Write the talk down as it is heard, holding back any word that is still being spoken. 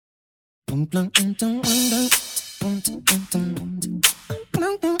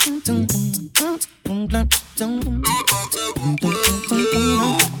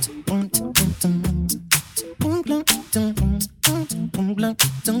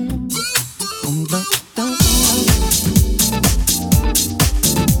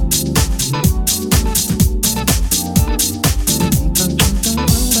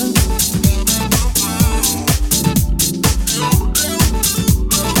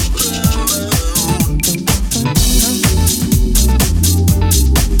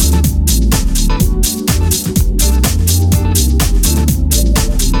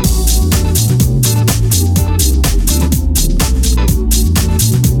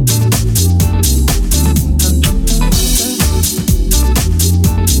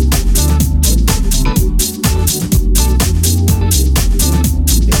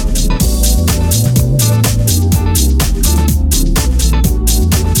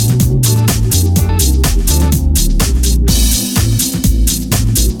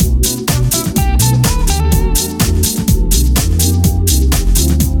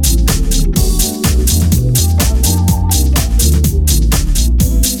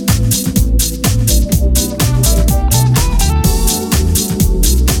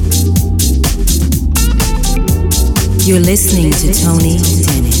You're listening to Tony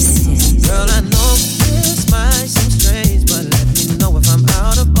Dennis. Girl, I know this might seem strange, but let me know if I'm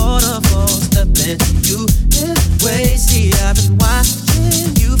out of order for stepping you this way. See, I've been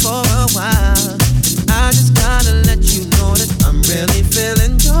watching you for a while, and I just gotta let you know that I'm really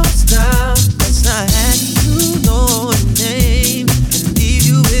feeling your style. 'Cause I had to know your name and leave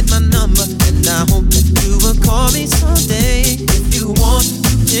you with my number, and I hope that you will call me someday. If you want,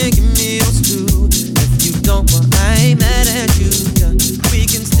 you can give me yours too. If you don't, well, I ain't mad at you. Yeah. We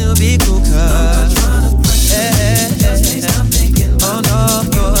can still be cool, cause I'm trying to oh no,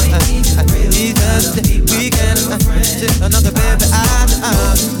 no, because we can another baby. I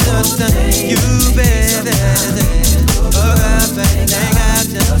just you, baby. Oh, baby, ain't got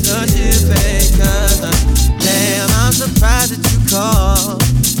to touch you, baby. 'Cause damn, I'm surprised that you called.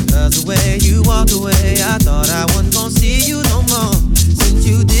 'Cause the way you walked away, I thought I wasn't gonna see you no more. Since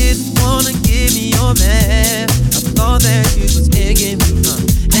you didn't wanna give me your man, I thought that you was digging me,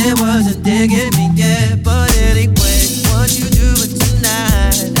 and wasn't digging me yet. But anyway, what you doing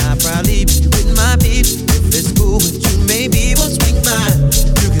tonight? I'll probably be with my people. If it's cool with you, maybe we'll swing by.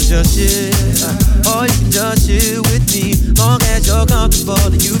 You can just chill, or you can just chill with me. Long as you're comfortable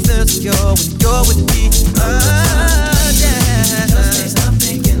and you feel secure when you're with me. Yeah. Just can't stop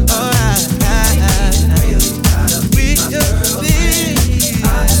thinking about you. We could be.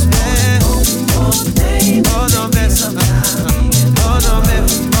 Oh no, baby. Oh no, baby.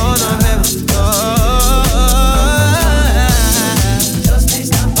 Oh no, baby. Just can't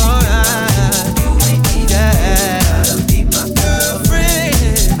stop. Alright. Yeah. Be my girlfriend.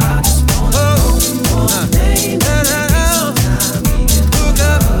 I just wanna name. Hook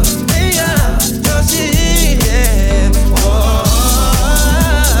up. Hey, just yeah. Oh.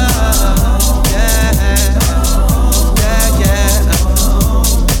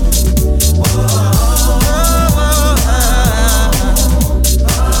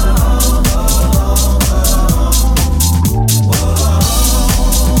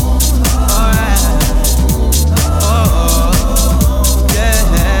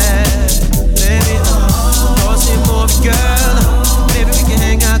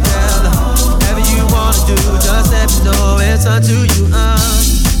 It's up to you, no.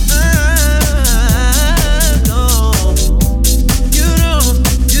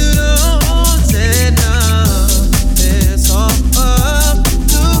 You don't say no. It's all up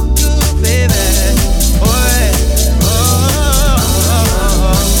to you, baby.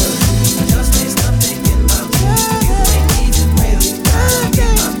 Just can't stop thinking about you. You ain't even really gotta be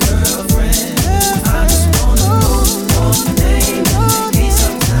my girlfriend. I just wanna know your name and maybe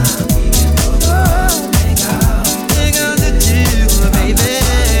sometime we can go hang out. Baby,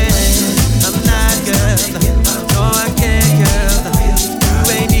 I'm not good. No, I can't, girl. You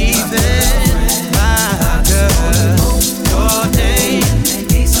ain't even my girl. Your name,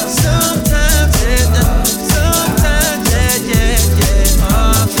 sometimes, yeah.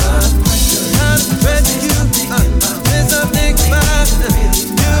 I'm pressing you. There's something about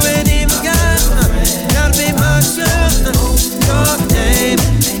you ain't even gotta be my girl. Your name,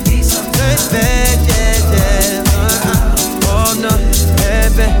 baby, yeah. Oh no,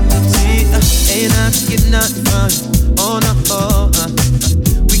 baby, see, ain't not getting nothing from you. Oh no,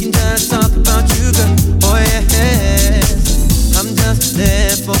 we can just talk about you, girl. Oh yes, I'm just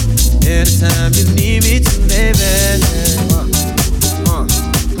there for anytime you need me to, baby.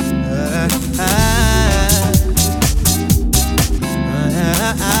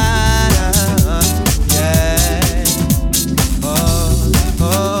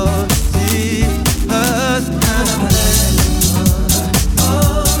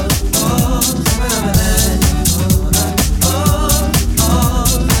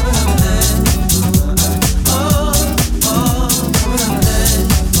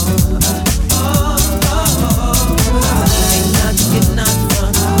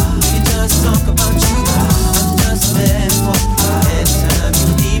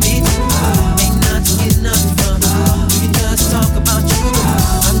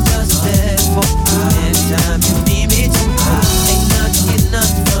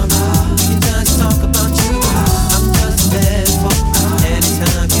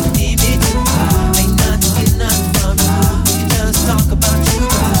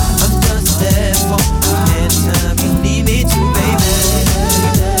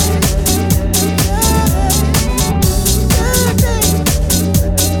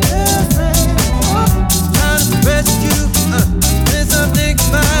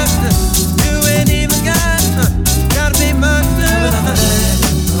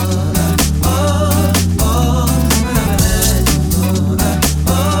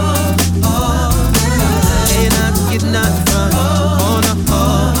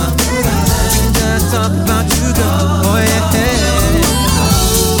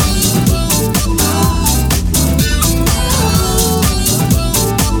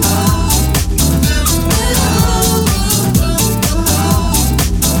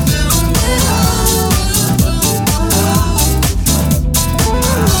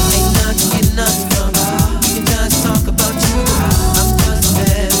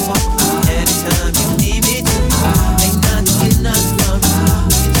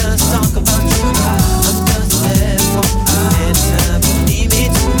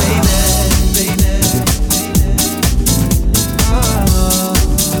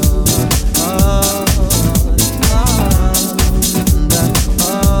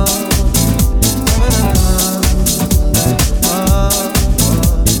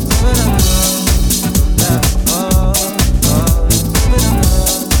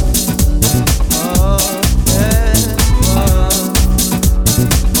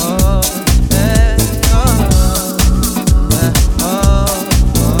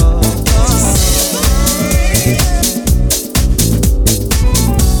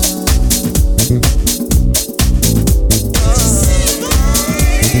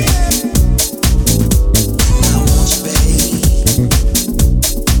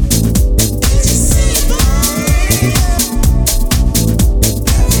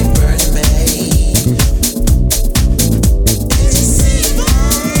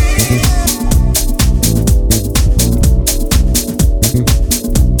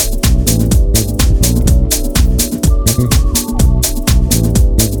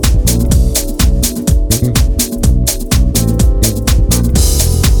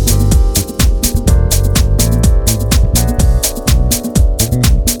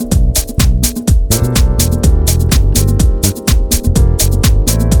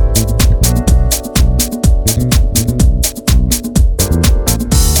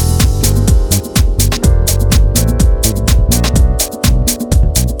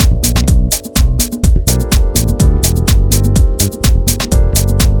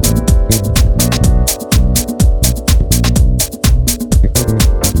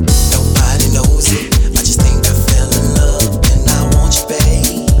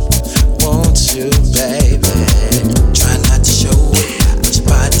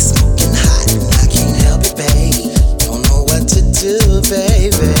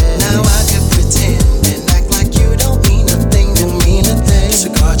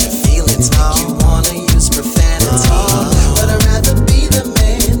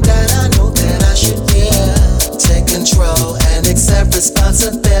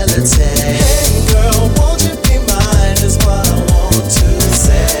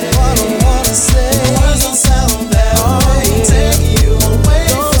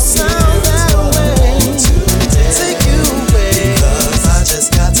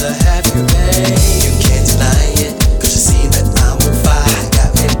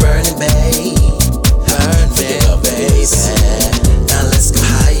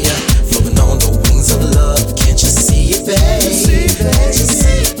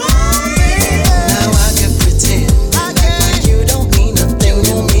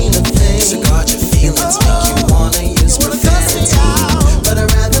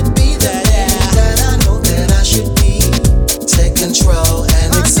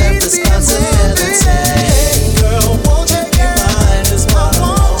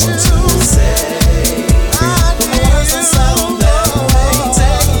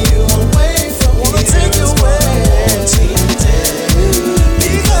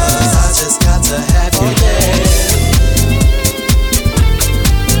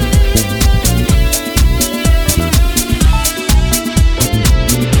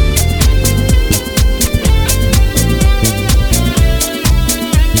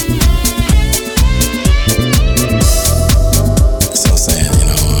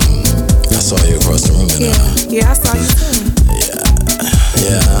 room and yeah, I saw you too.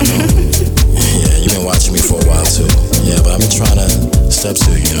 Yeah, I know. Yeah, you've been watching me for a while too. Yeah, but I've been trying to step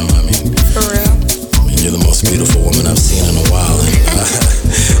to you, know what I mean? For real? I mean, you're the most beautiful woman I've seen in a while.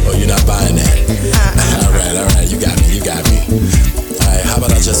 Oh, you're not buying that? Alright, you got me. Alright, how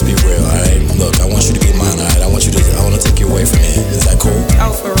about I just be real, alright? Look, I want you to be mine, alright? I want to take you away from here. Is that cool?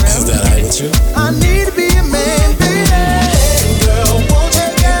 Oh, for real? Is that alright with you? I need to be a man, baby. Girl, won't you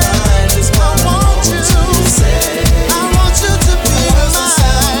be mine? I want you to say, I want you to be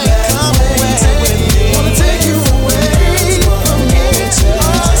mine. Come away, wanna take you away from here.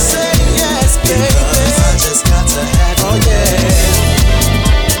 Oh, say yes, baby. I just got to have you. Oh, yeah.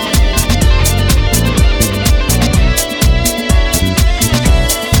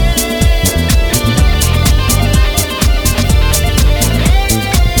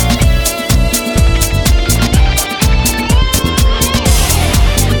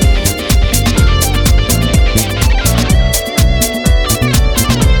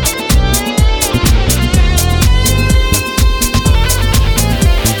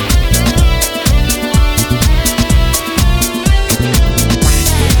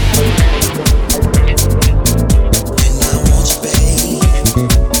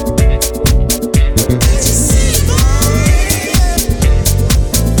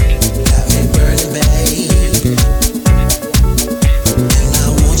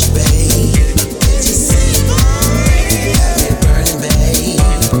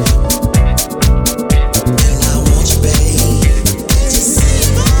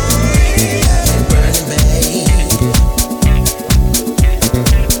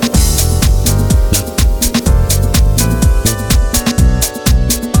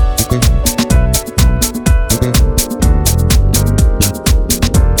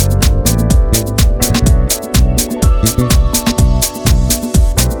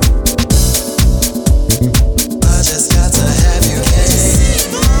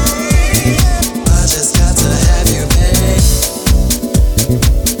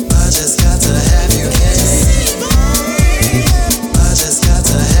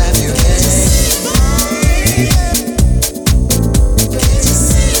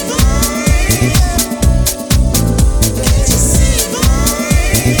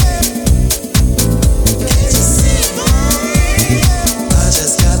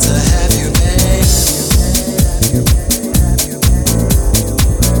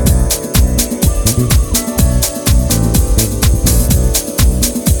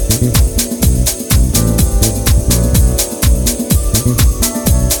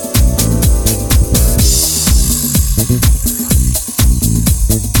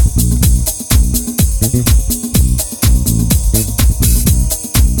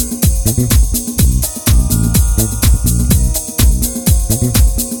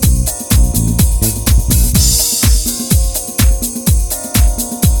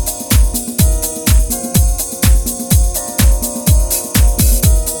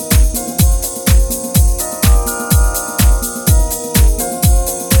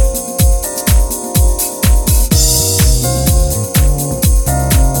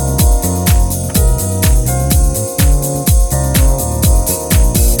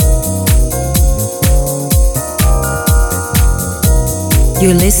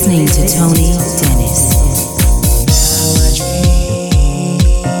 You're listening to Tony Dennis.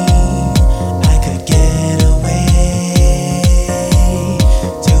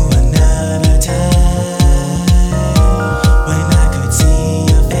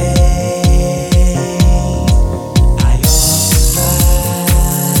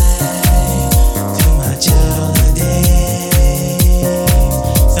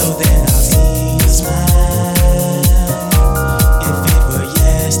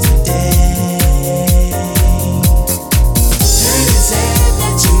 Yesterday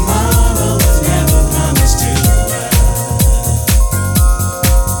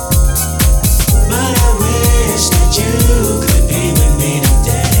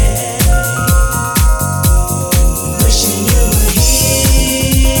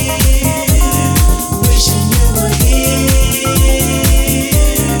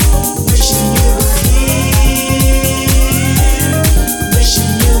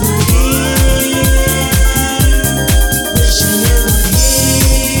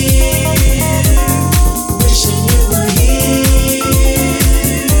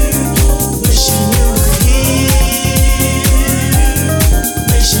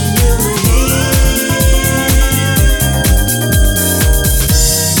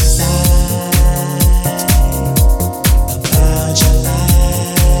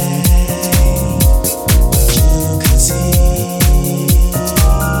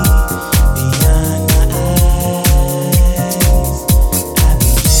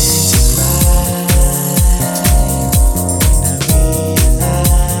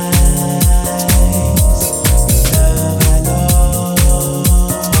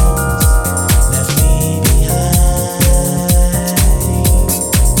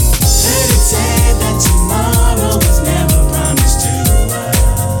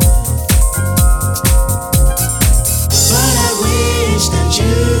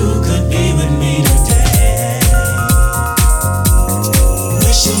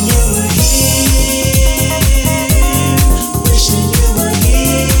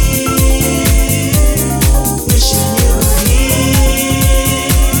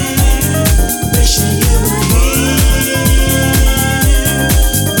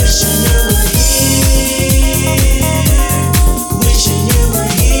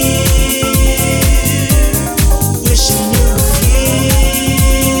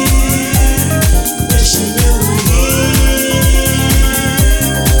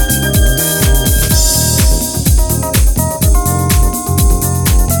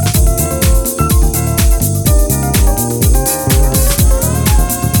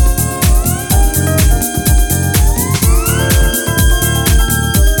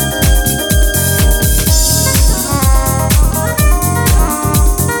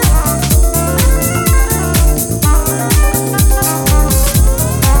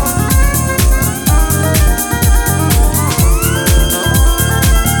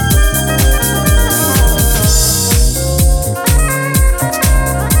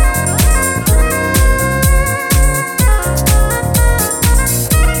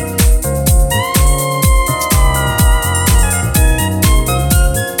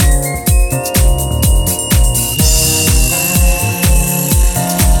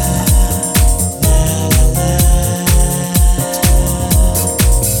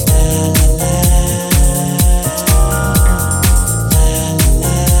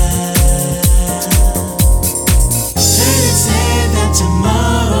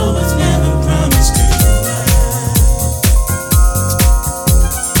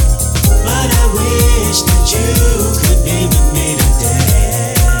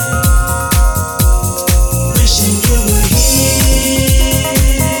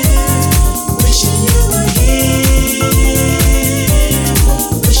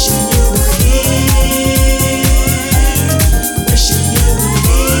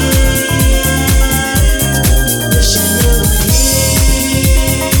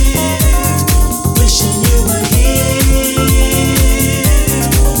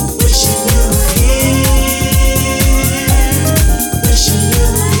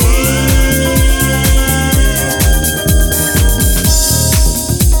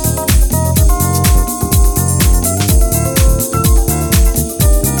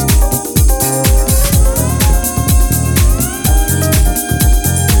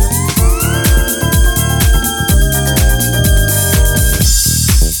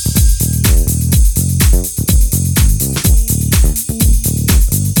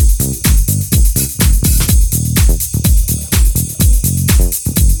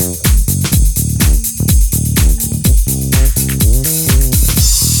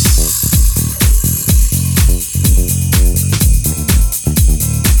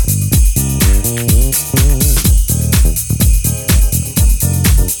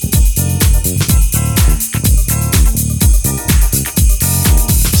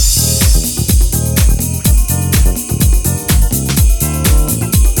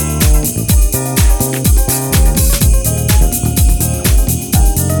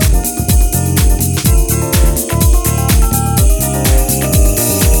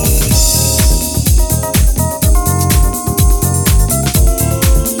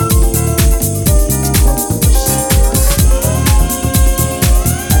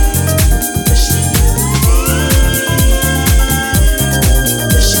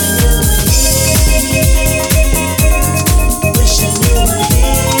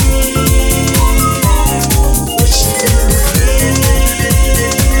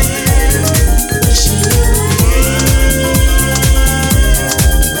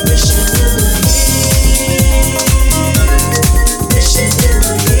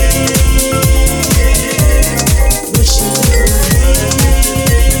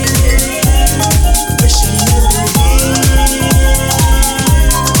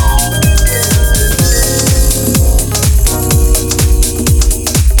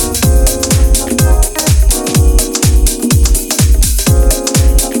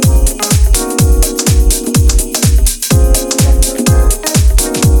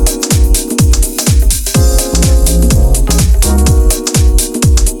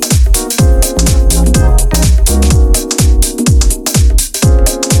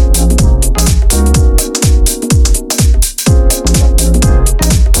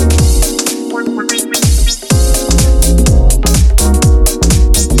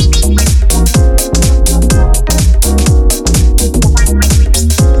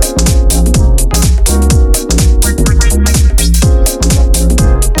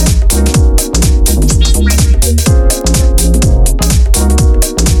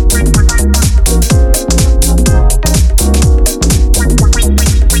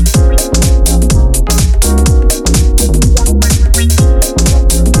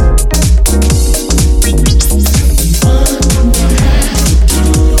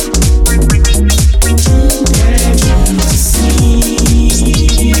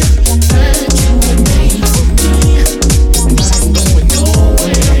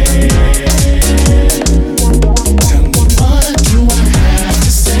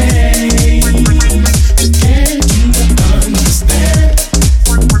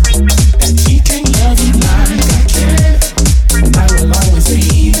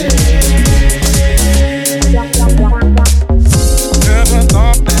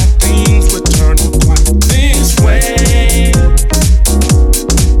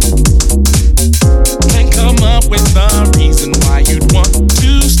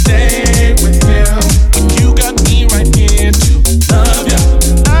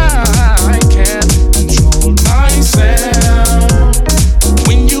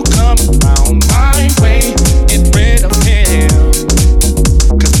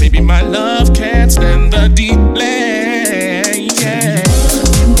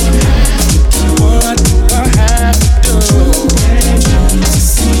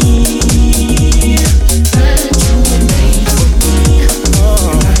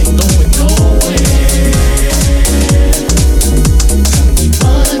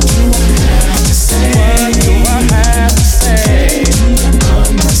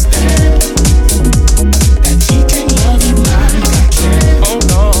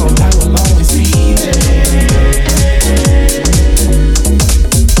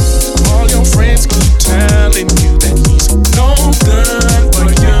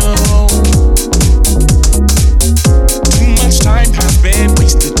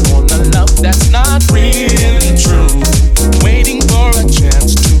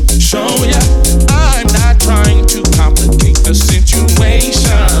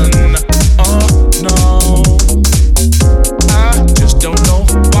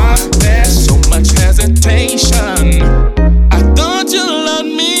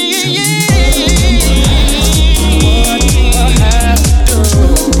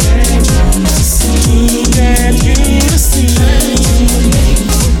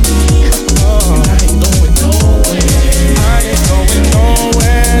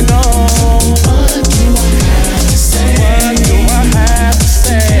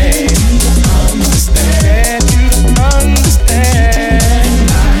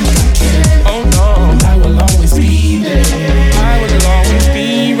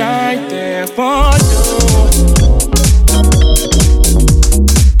for you.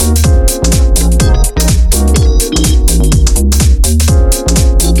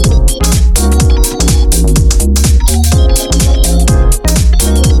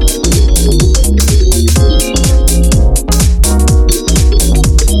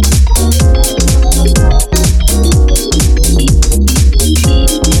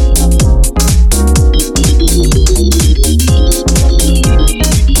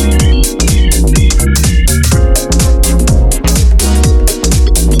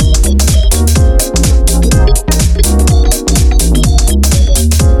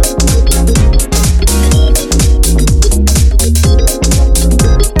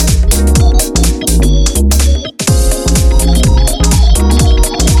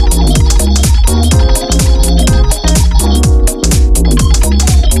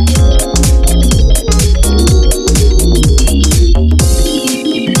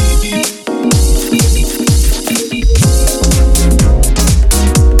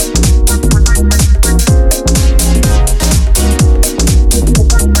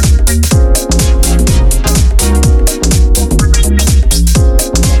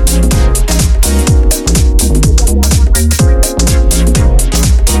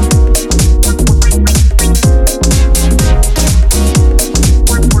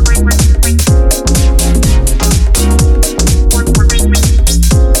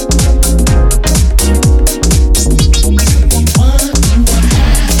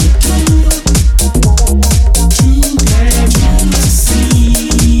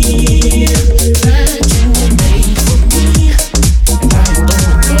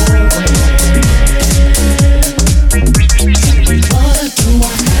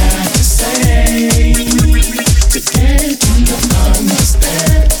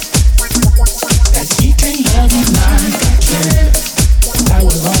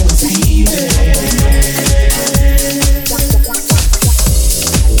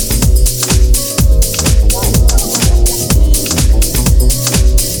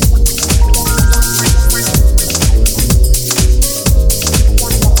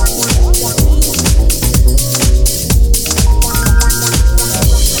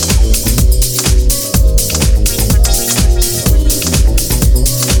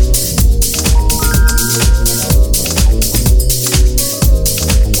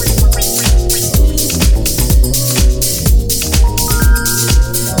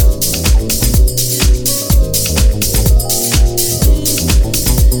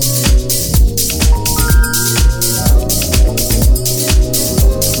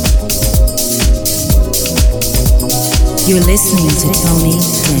 You're listening to Tony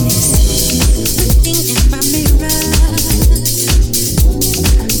Dennis.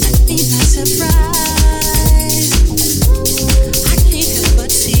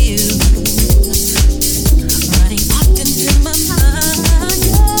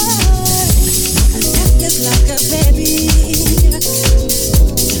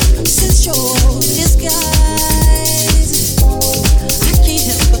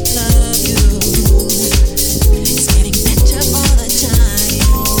 All the time.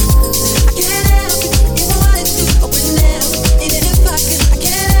 I can't help it if I wanted to.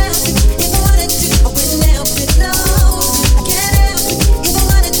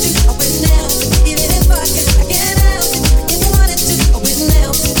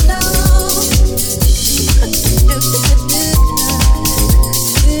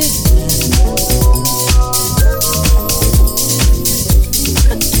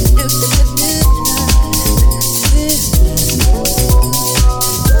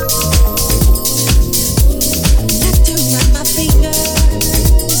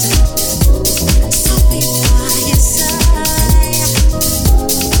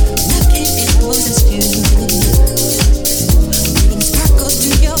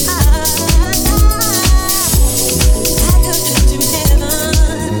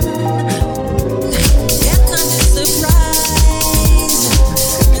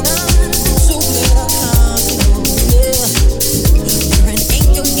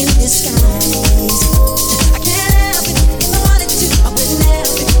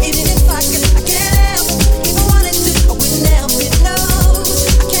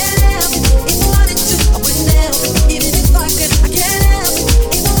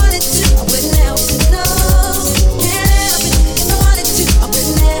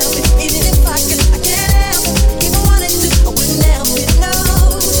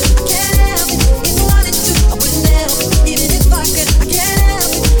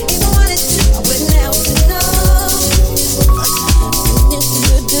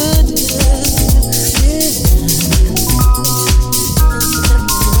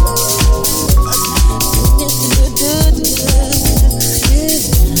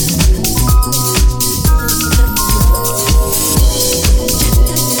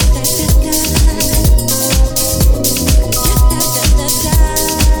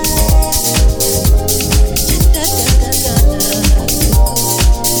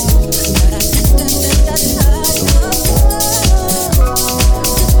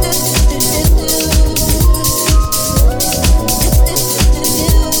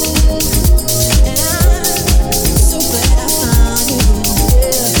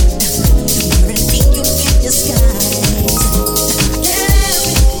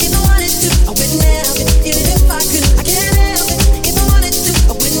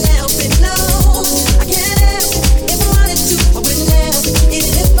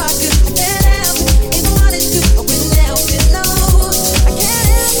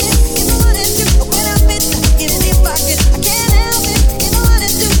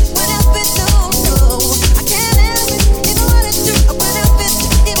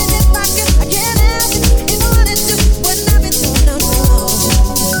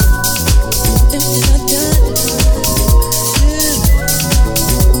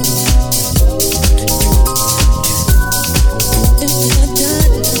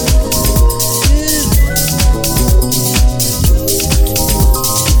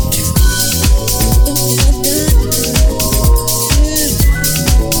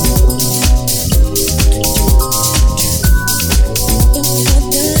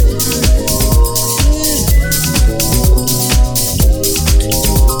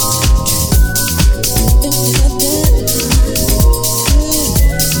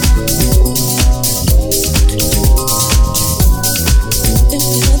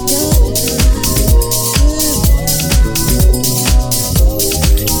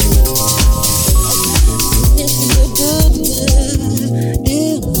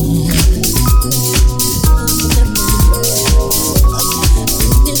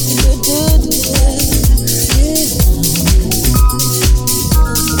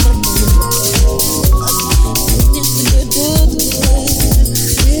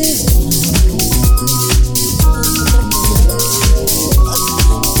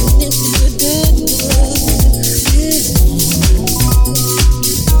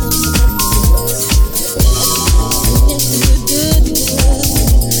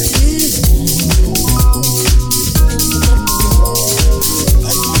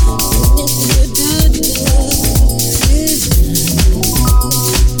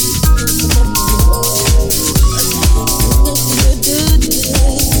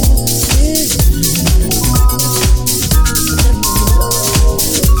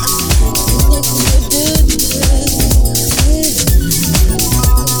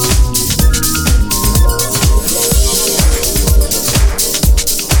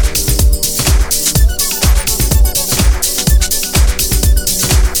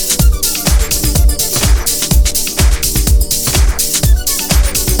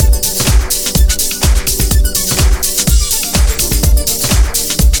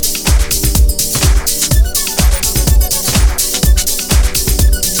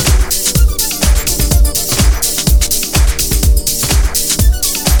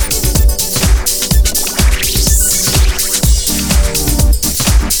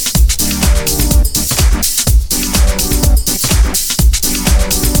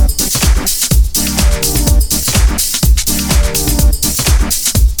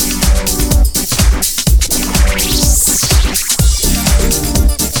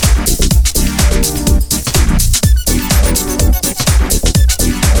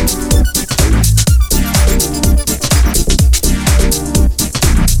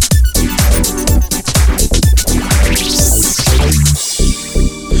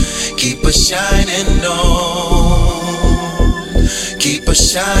 us shining on. Keep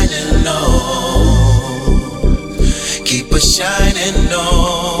us shining on. Keep us shining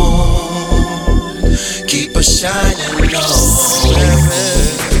on. Keep us shining on.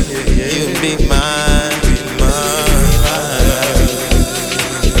 You be mine,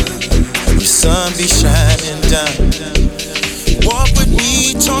 the sun be shining down. Walk with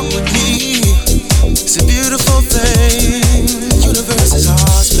me, talk with me. It's a beautiful thing. Universe is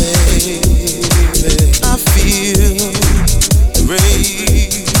ours, baby. I feel the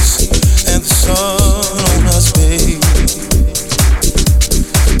rays and the sun on us, baby.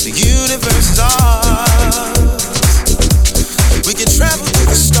 The universe is ours. We can travel through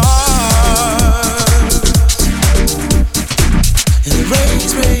the stars. And the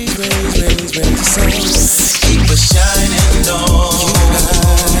rays, the sun. Keep us shining on.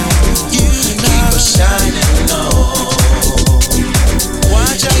 Keep us shining on.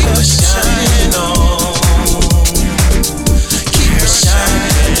 Watch out, keep us shining on. Keep us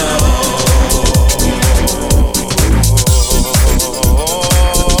shining on.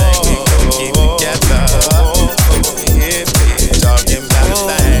 Keep together. Talking about a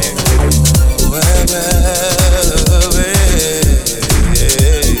thing.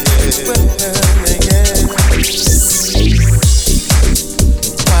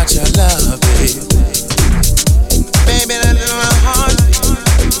 Watch our love, baby. Baby, let my heart beat.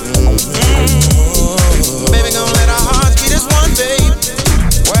 Baby, gonna let our hearts beat as one, baby.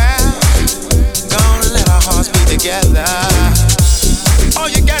 Well, gonna let our hearts beat together. All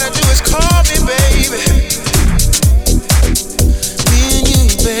you gotta do is call me, baby. Me and you,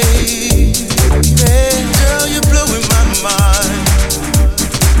 baby. Girl, you're blowing my mind.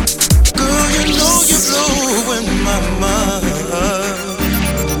 Girl, you know you're blowing my mind.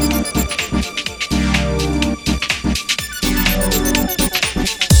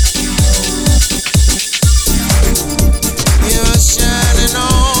 You're shining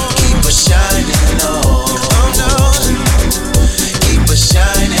on. Keep us shining on. Oh no. Keep us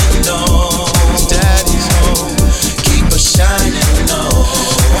shining on. Daddy's home. Keep us shining on.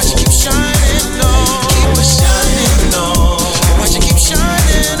 Watch you keep shining on. Keep us shining on. Watch you keep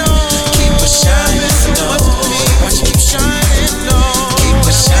shining on. Keep us shining on. Watch you keep shining on. Keep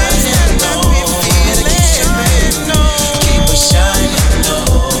us shining on. Keep us shining on.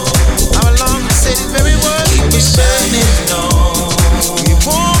 I belong to say these very words. Keep us shining on. You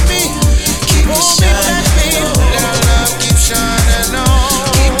want me? Keep us shining on. Let our love keep shining on.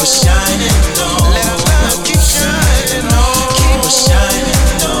 Keep us shining on. Let our love keep shining on. Keep us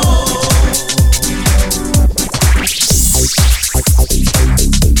shining on.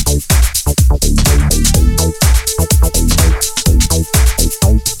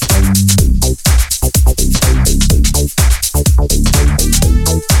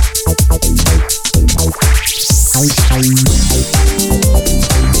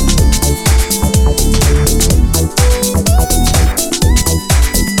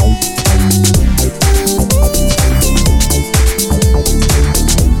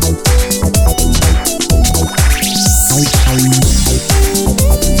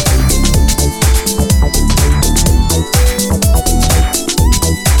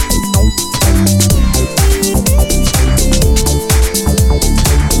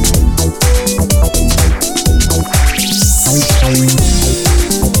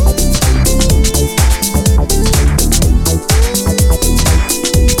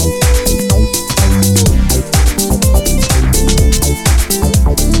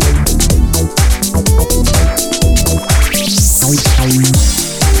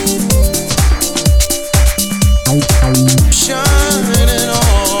 Shining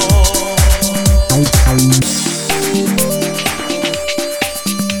on.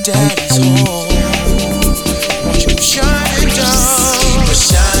 Daddy's home. Won't you shine down? Keep us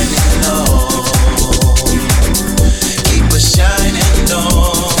shining on. Keep us shining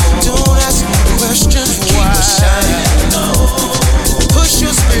on. Don't ask me questions why. Keep us shining on. Push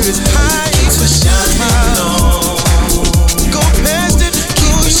your spirits high. Keep us shining on. Go past it.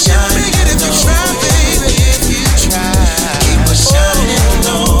 Keep us shining. Make it if you try, baby. If you try. Keep us shining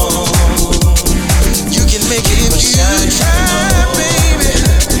on. You can make it if you try, baby.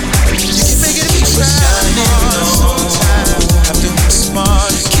 You can make it if you try. Sometimes have to be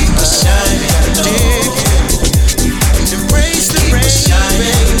smart. Keep us shining on. Dig it. Embrace the rain. Keep us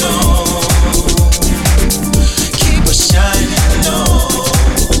shining on. Keep us shining on.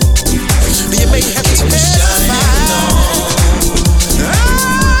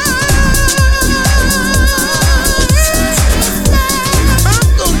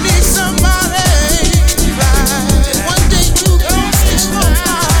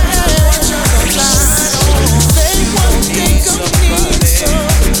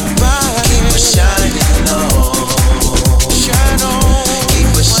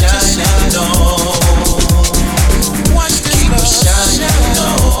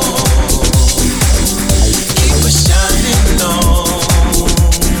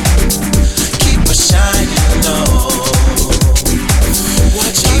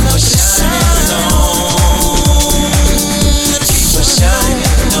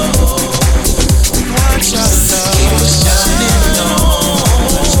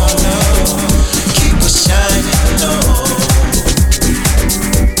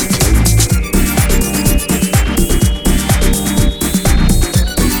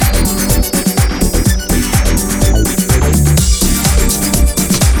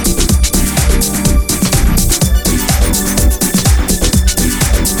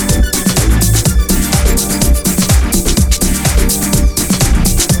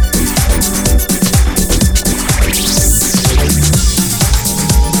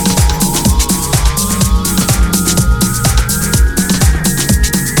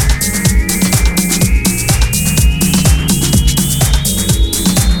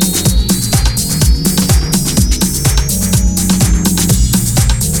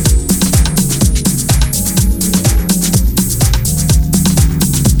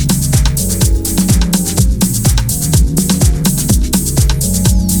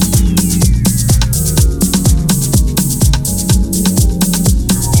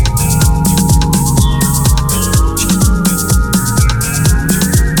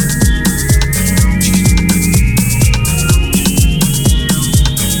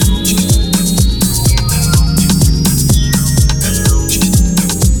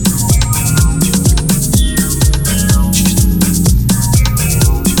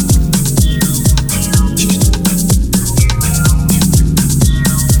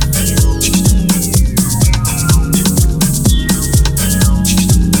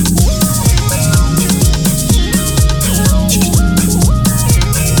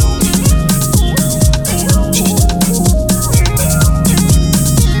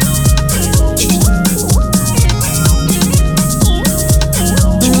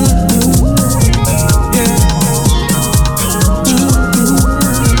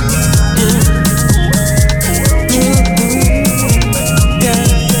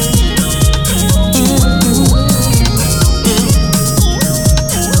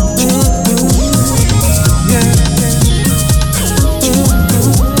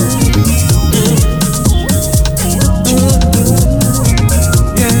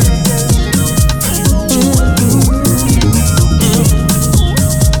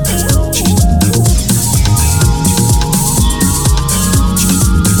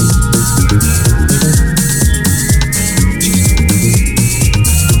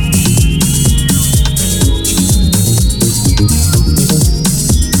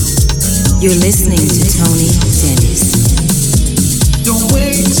 You're listening to Tony Dennis. Don't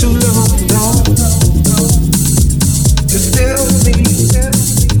wait too long, no. Just tell me,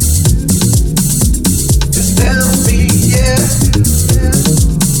 just tell me, yeah.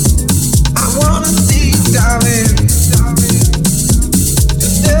 I wanna see, darling.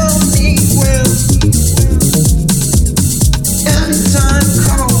 Just tell me when. Anytime,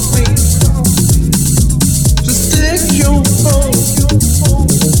 call me. Just take your phone.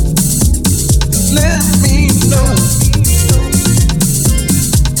 Just let me know.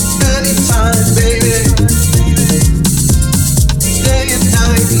 Anytime, baby. Day and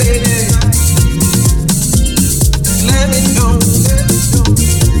night, lady. Just let me know.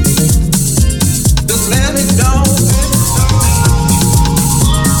 Just let me know.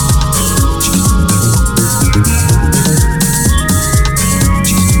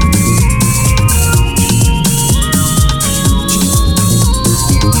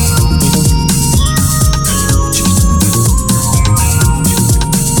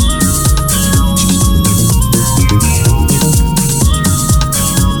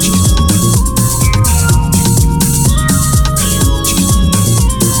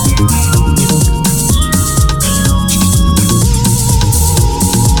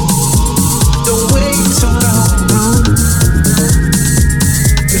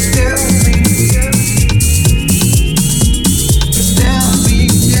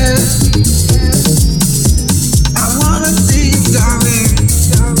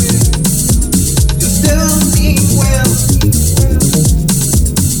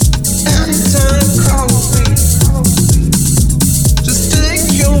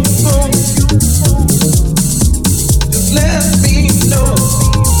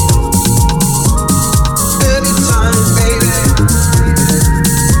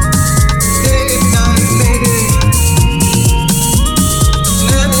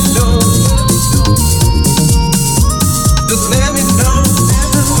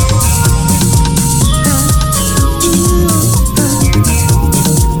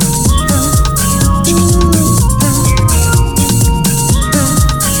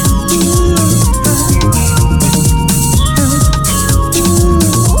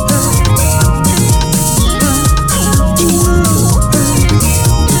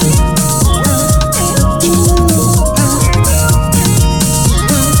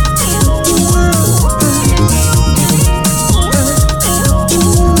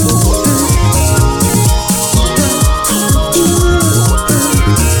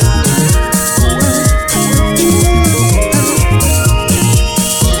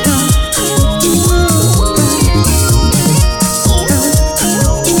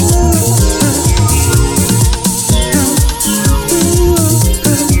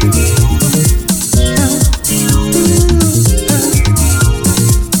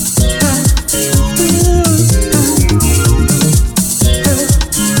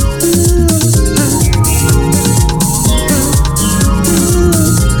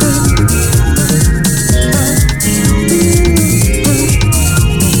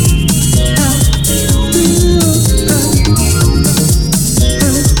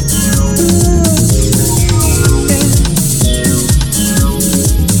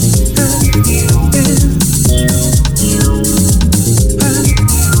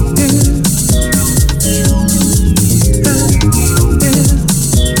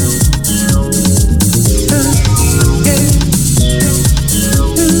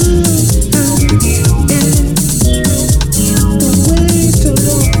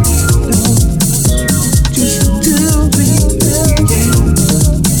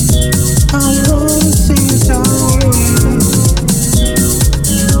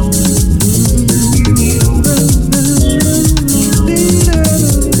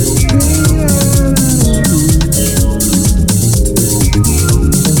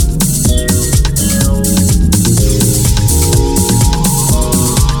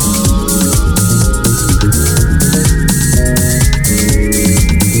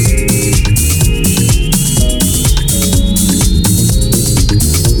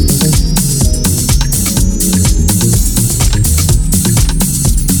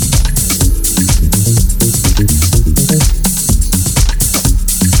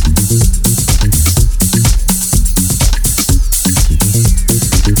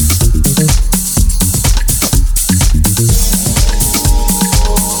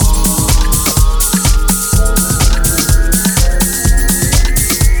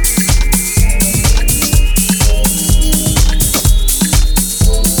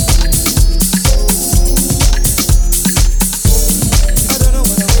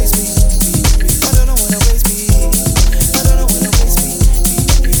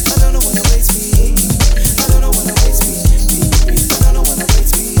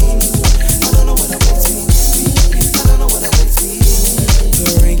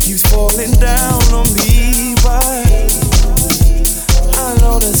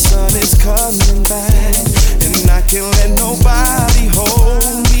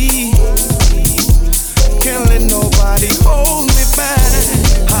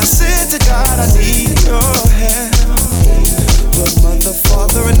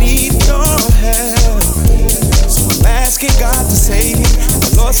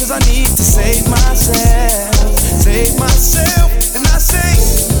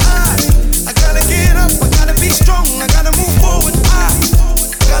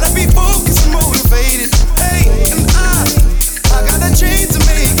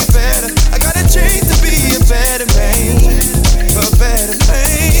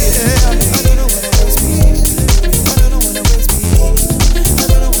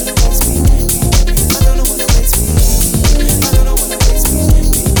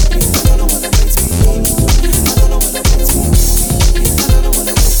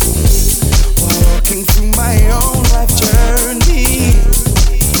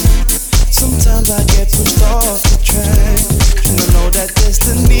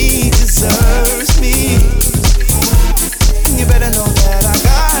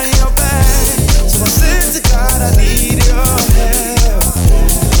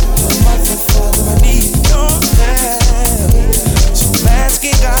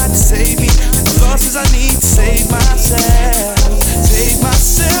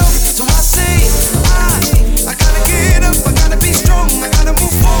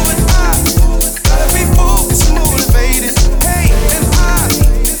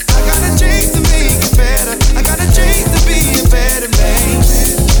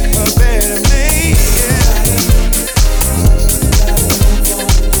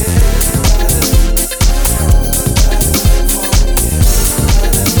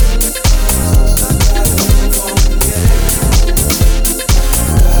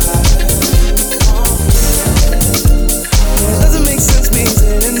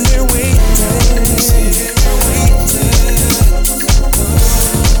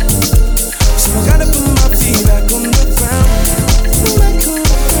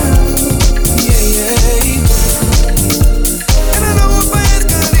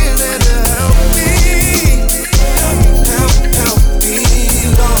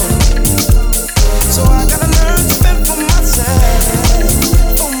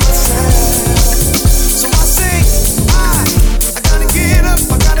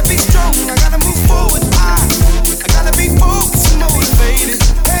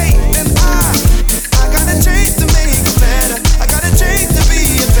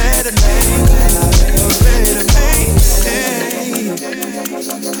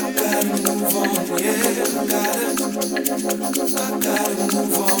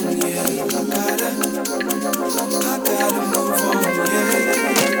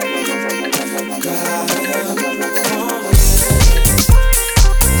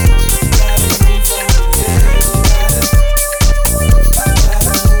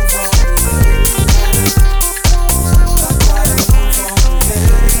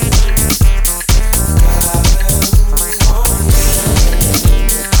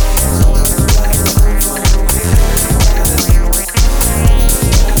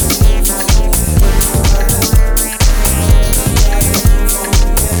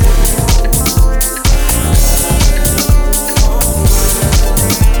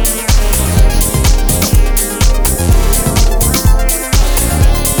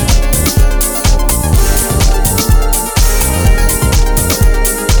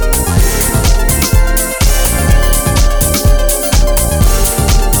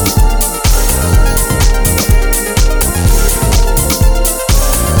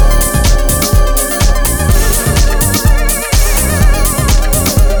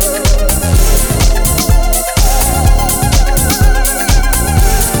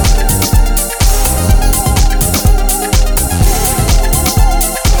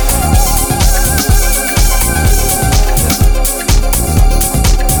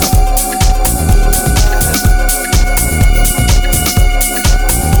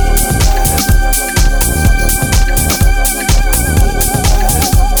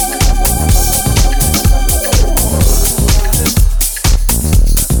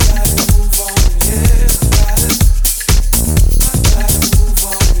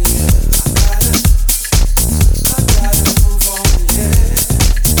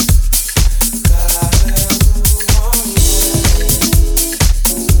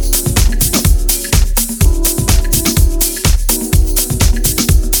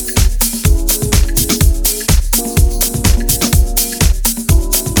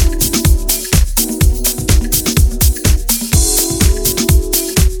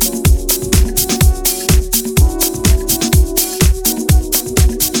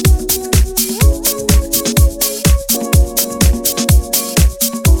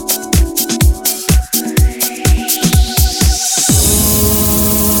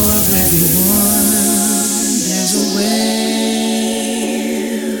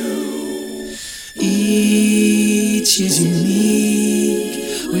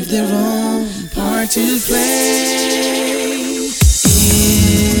 to play.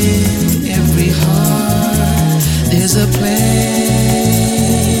 In every heart, there's a place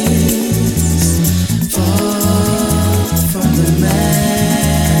far from the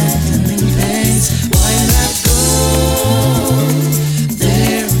maddening pace. Why not go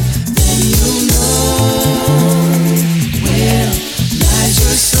there? Then you'll know where lies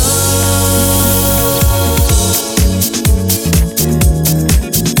your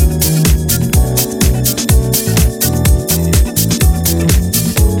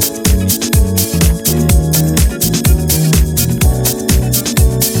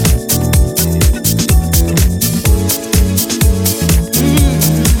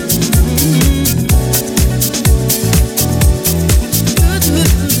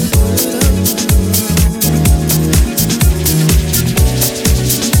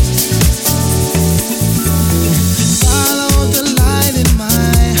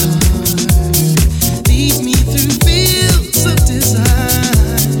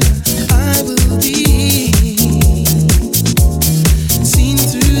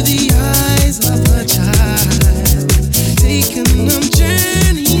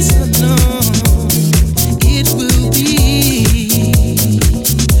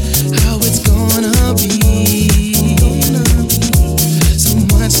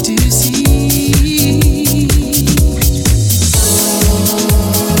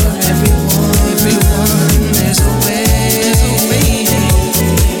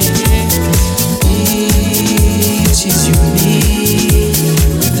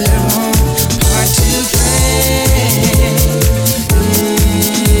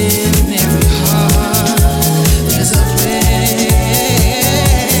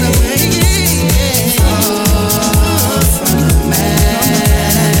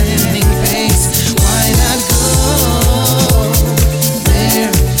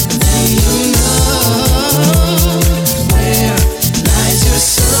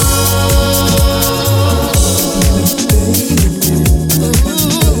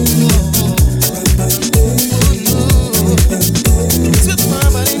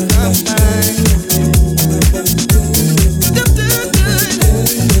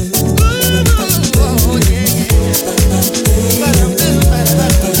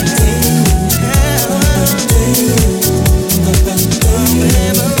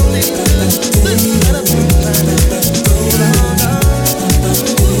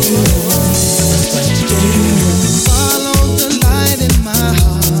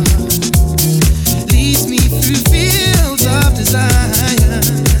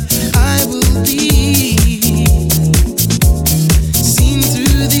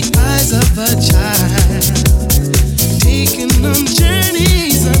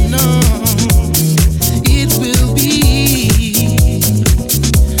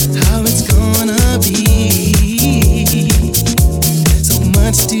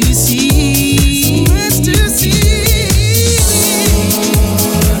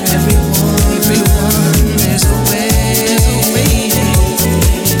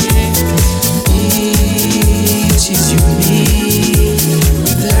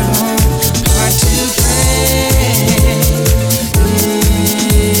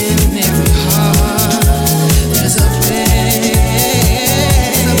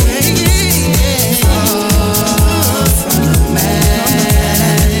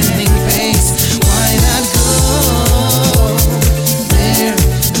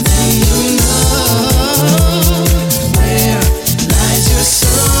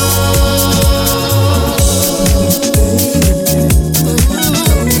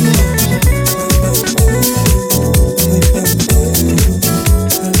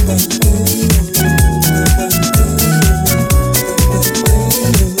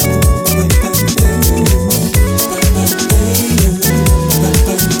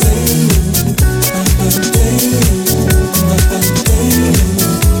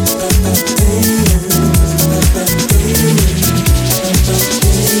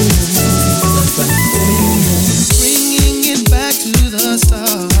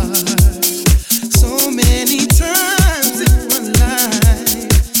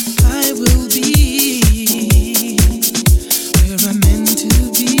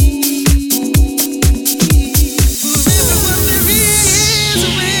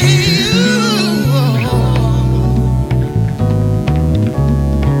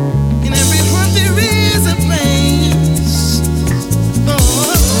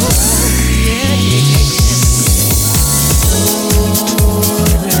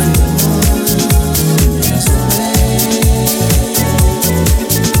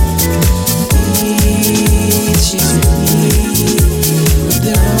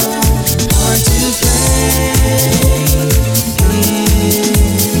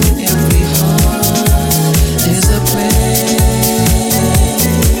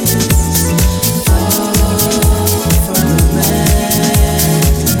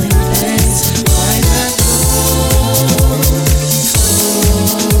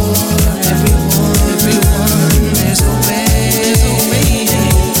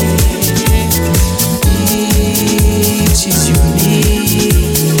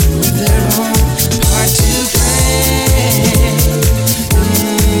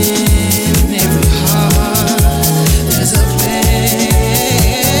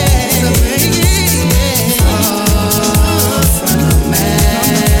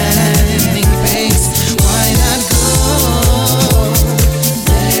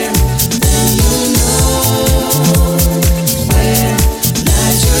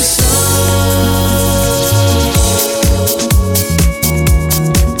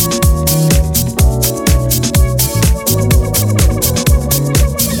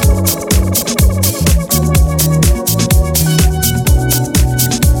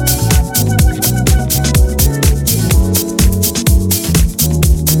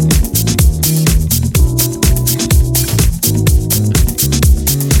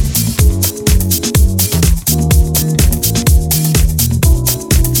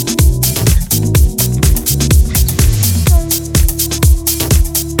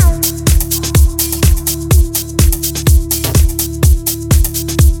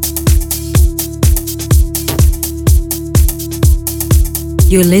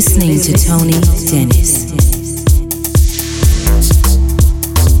You're listening to Tony Dennis.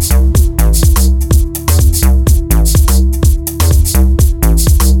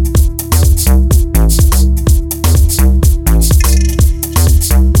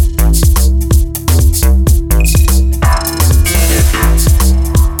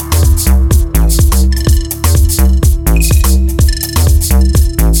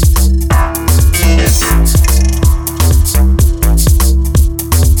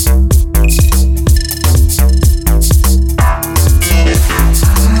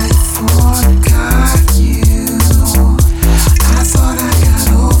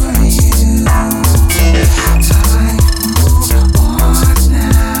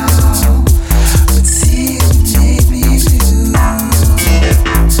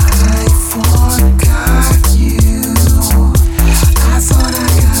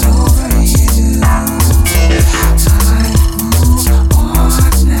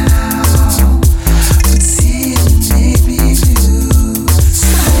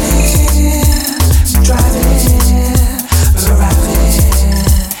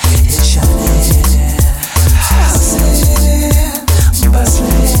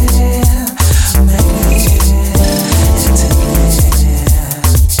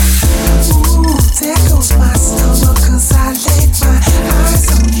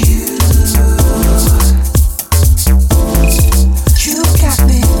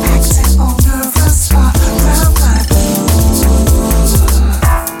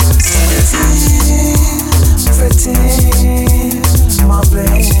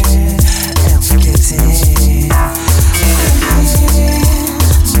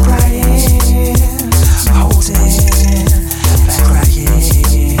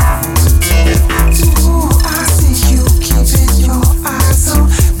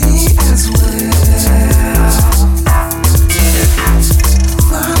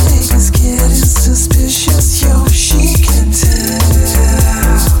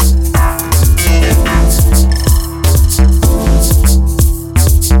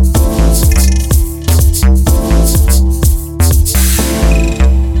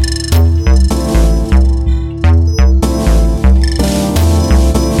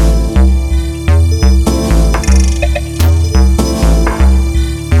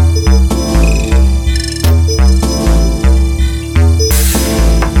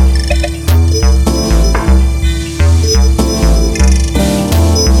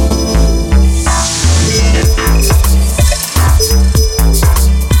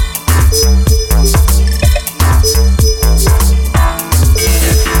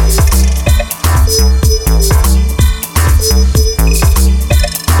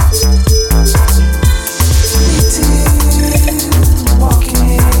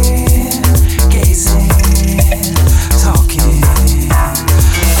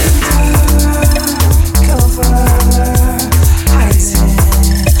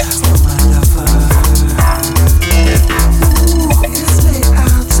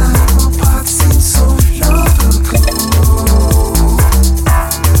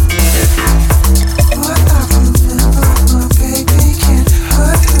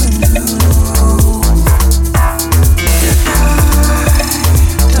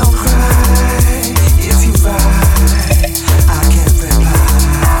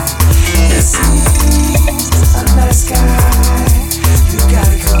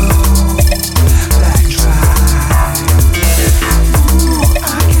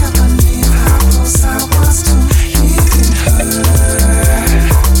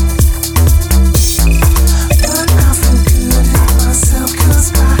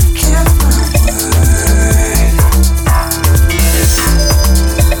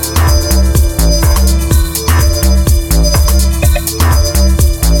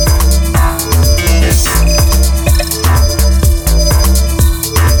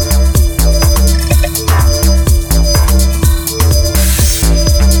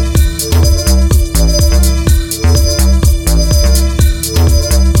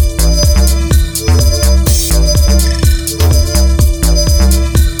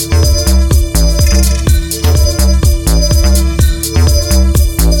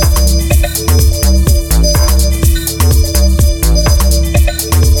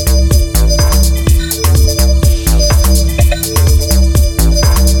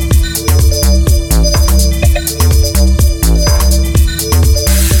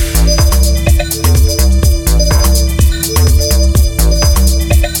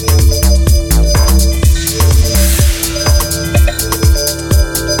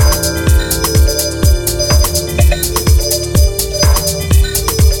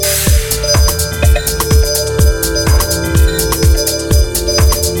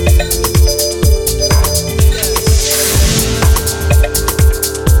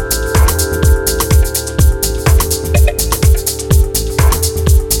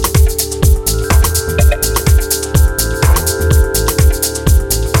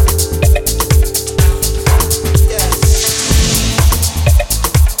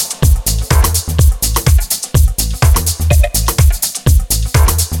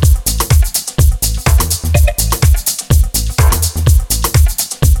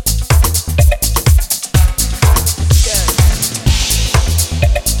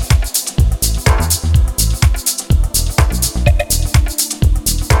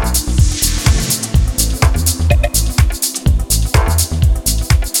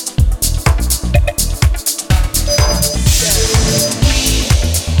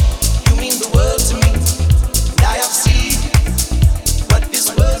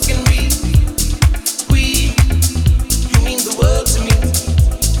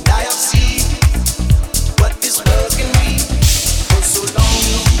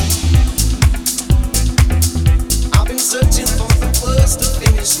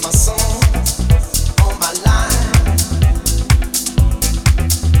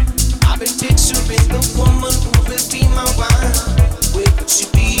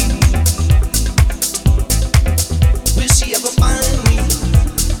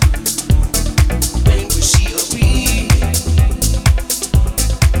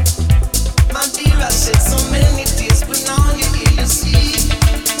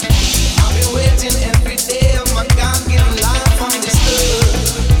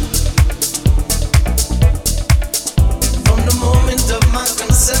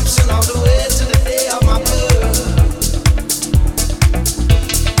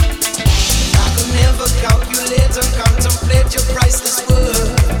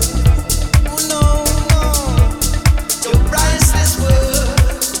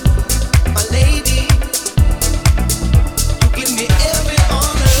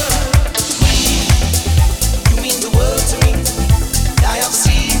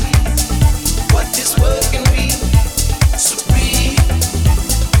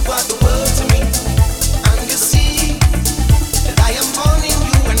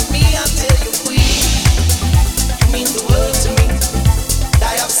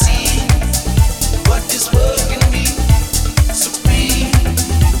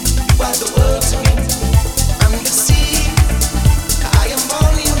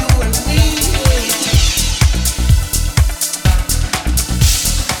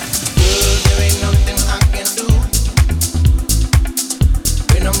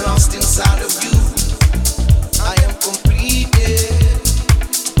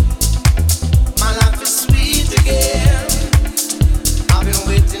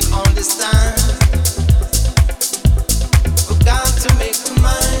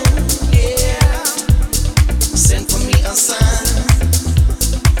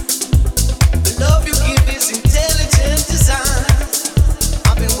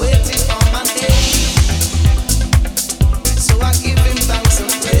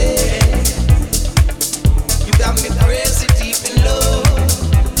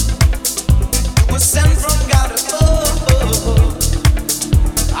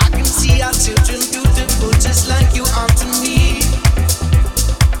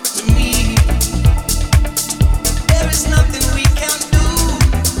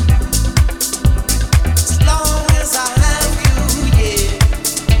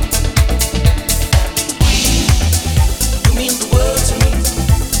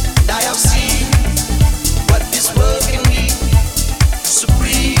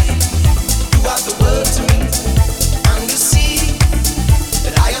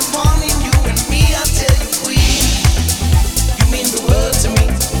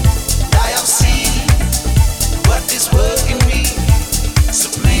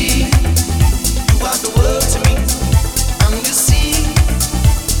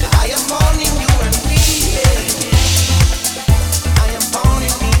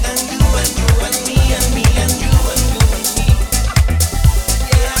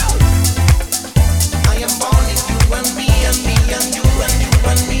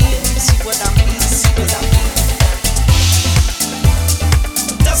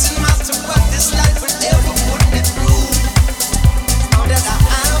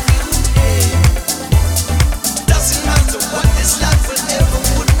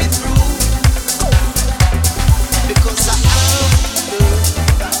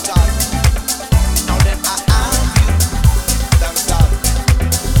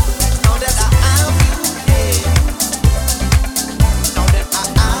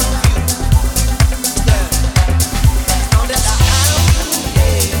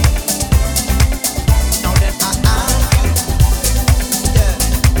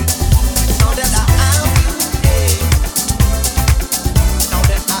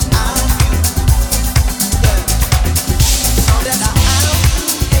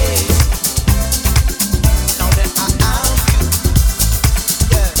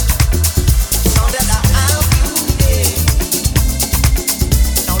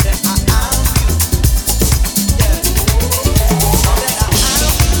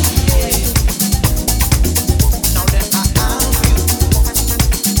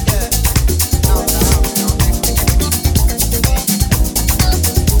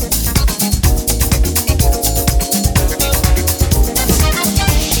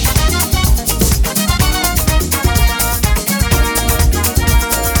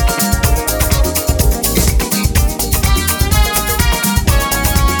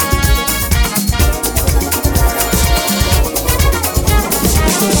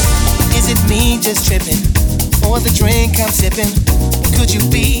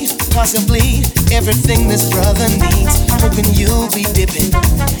 Possibly everything this brother needs. Hoping you'll be dipping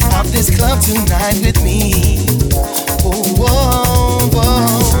out this club tonight with me. Oh, whoa,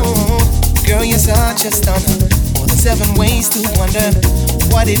 whoa. Girl, you're such a stunner. More than 7 ways to wonder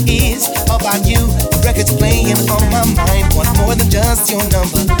what it is about you. Records playing on my mind. Want more than just your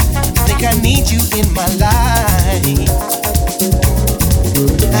number. I think I need you in my life.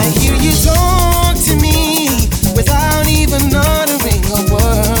 I hear you talk to me without even uttering a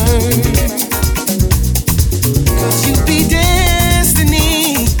word. 'Cause you be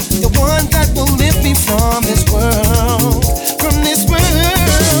destiny, the one that will lift me from this world, from this world.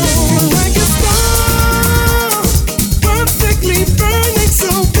 Like a star, perfectly burning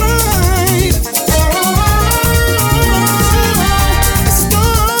so bright. A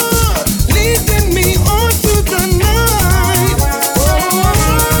star leading me on through the night.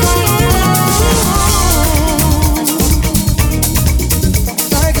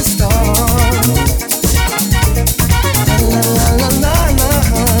 Like a star. La la la la la.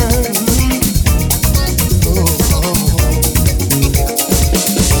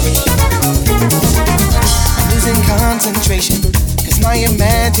 Losing concentration, 'cause my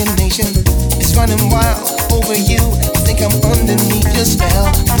imagination is running wild over you. I think I'm underneath your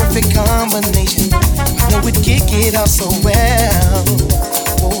spell. Perfect combination. I know we'd kick it off so well.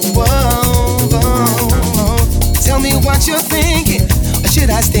 Oh, whoa, whoa. Tell me what you're thinking, or should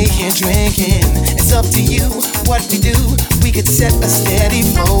I stay here drinking? It's up to you what we do. We could set a steady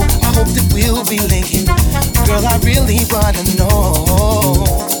flow. I hope that we'll be linking. Girl, I really wanna know.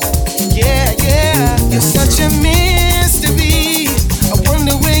 Yeah, yeah, you're such a mystery. I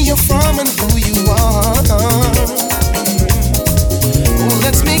wonder where you're from and who you are. Oh,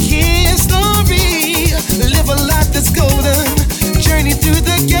 let's make it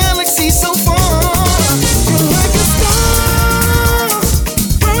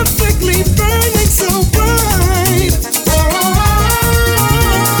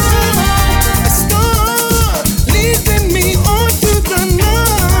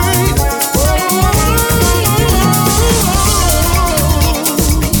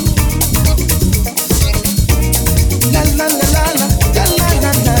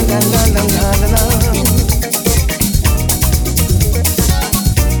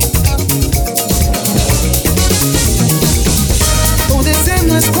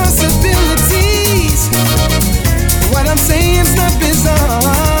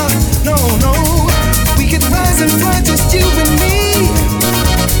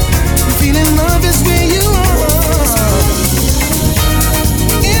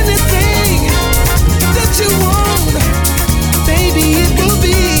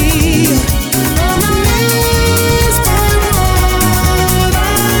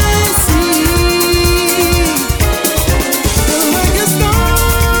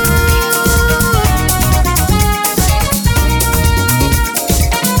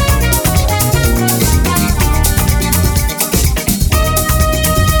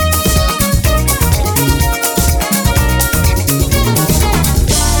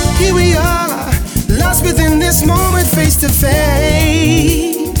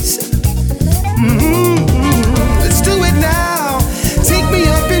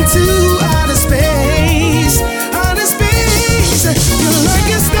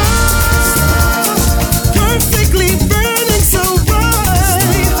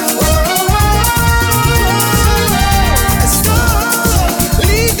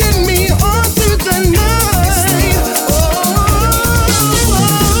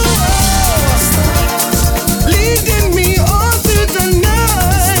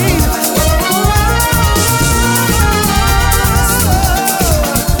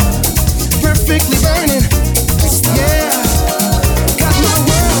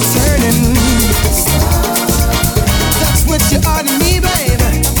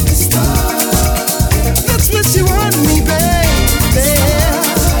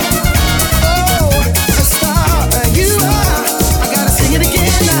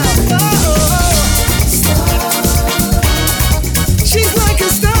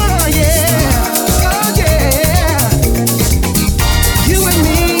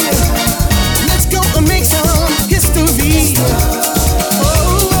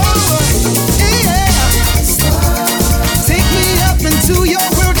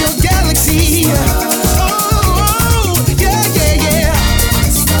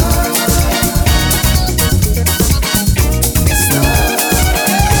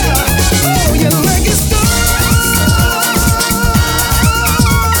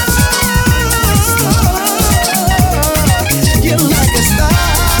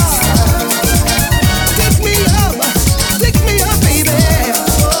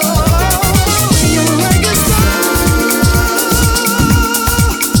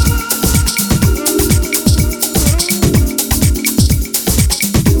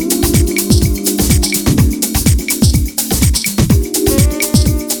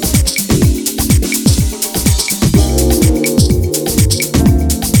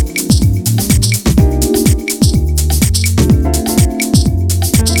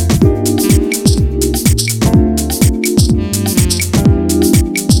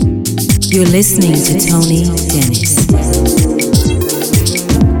listening to Tony Dennis.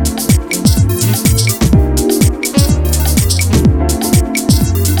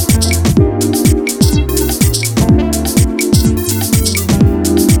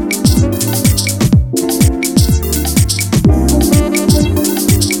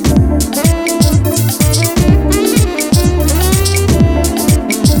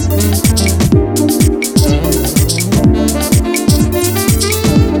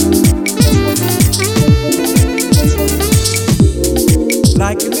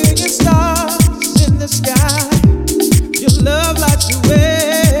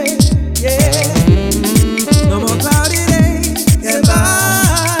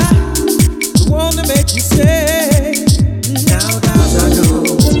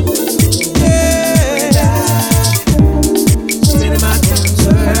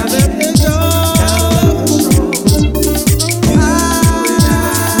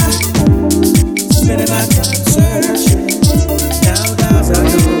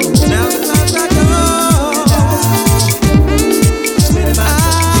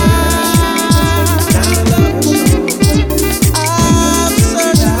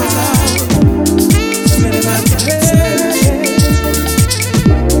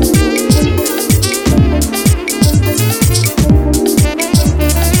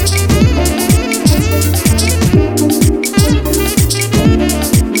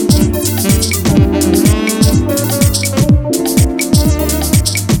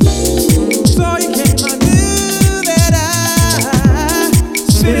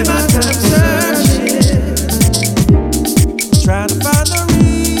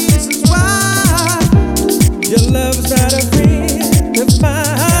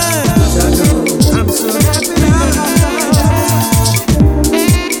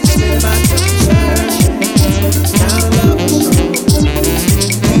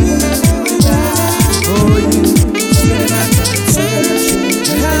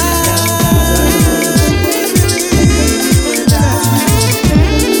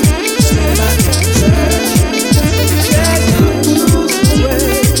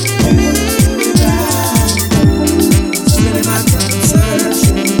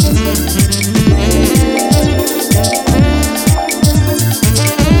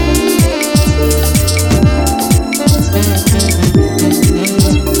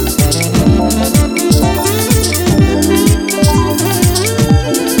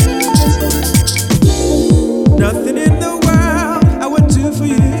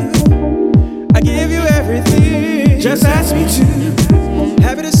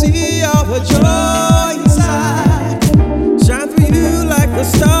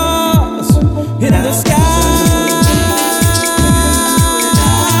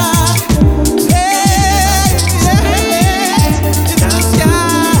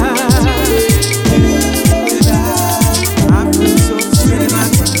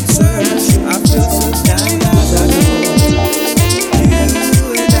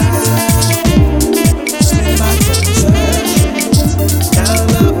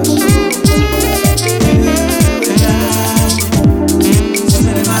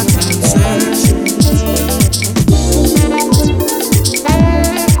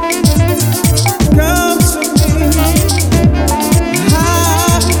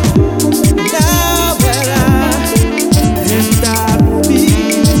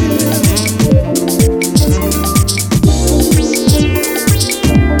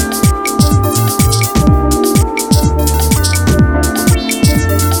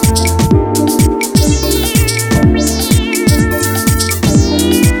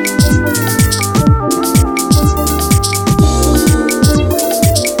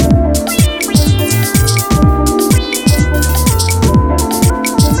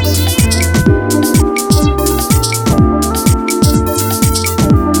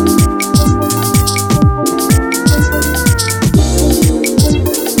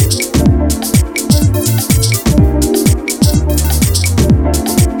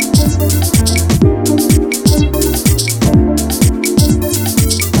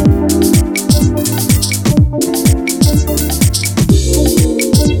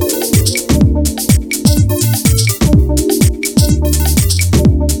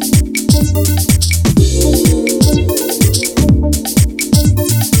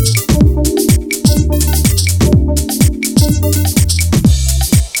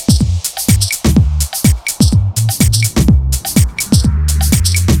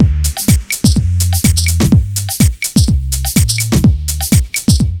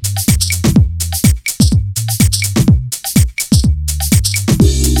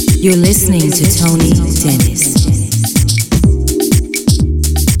 You're listening to Tony Dennis.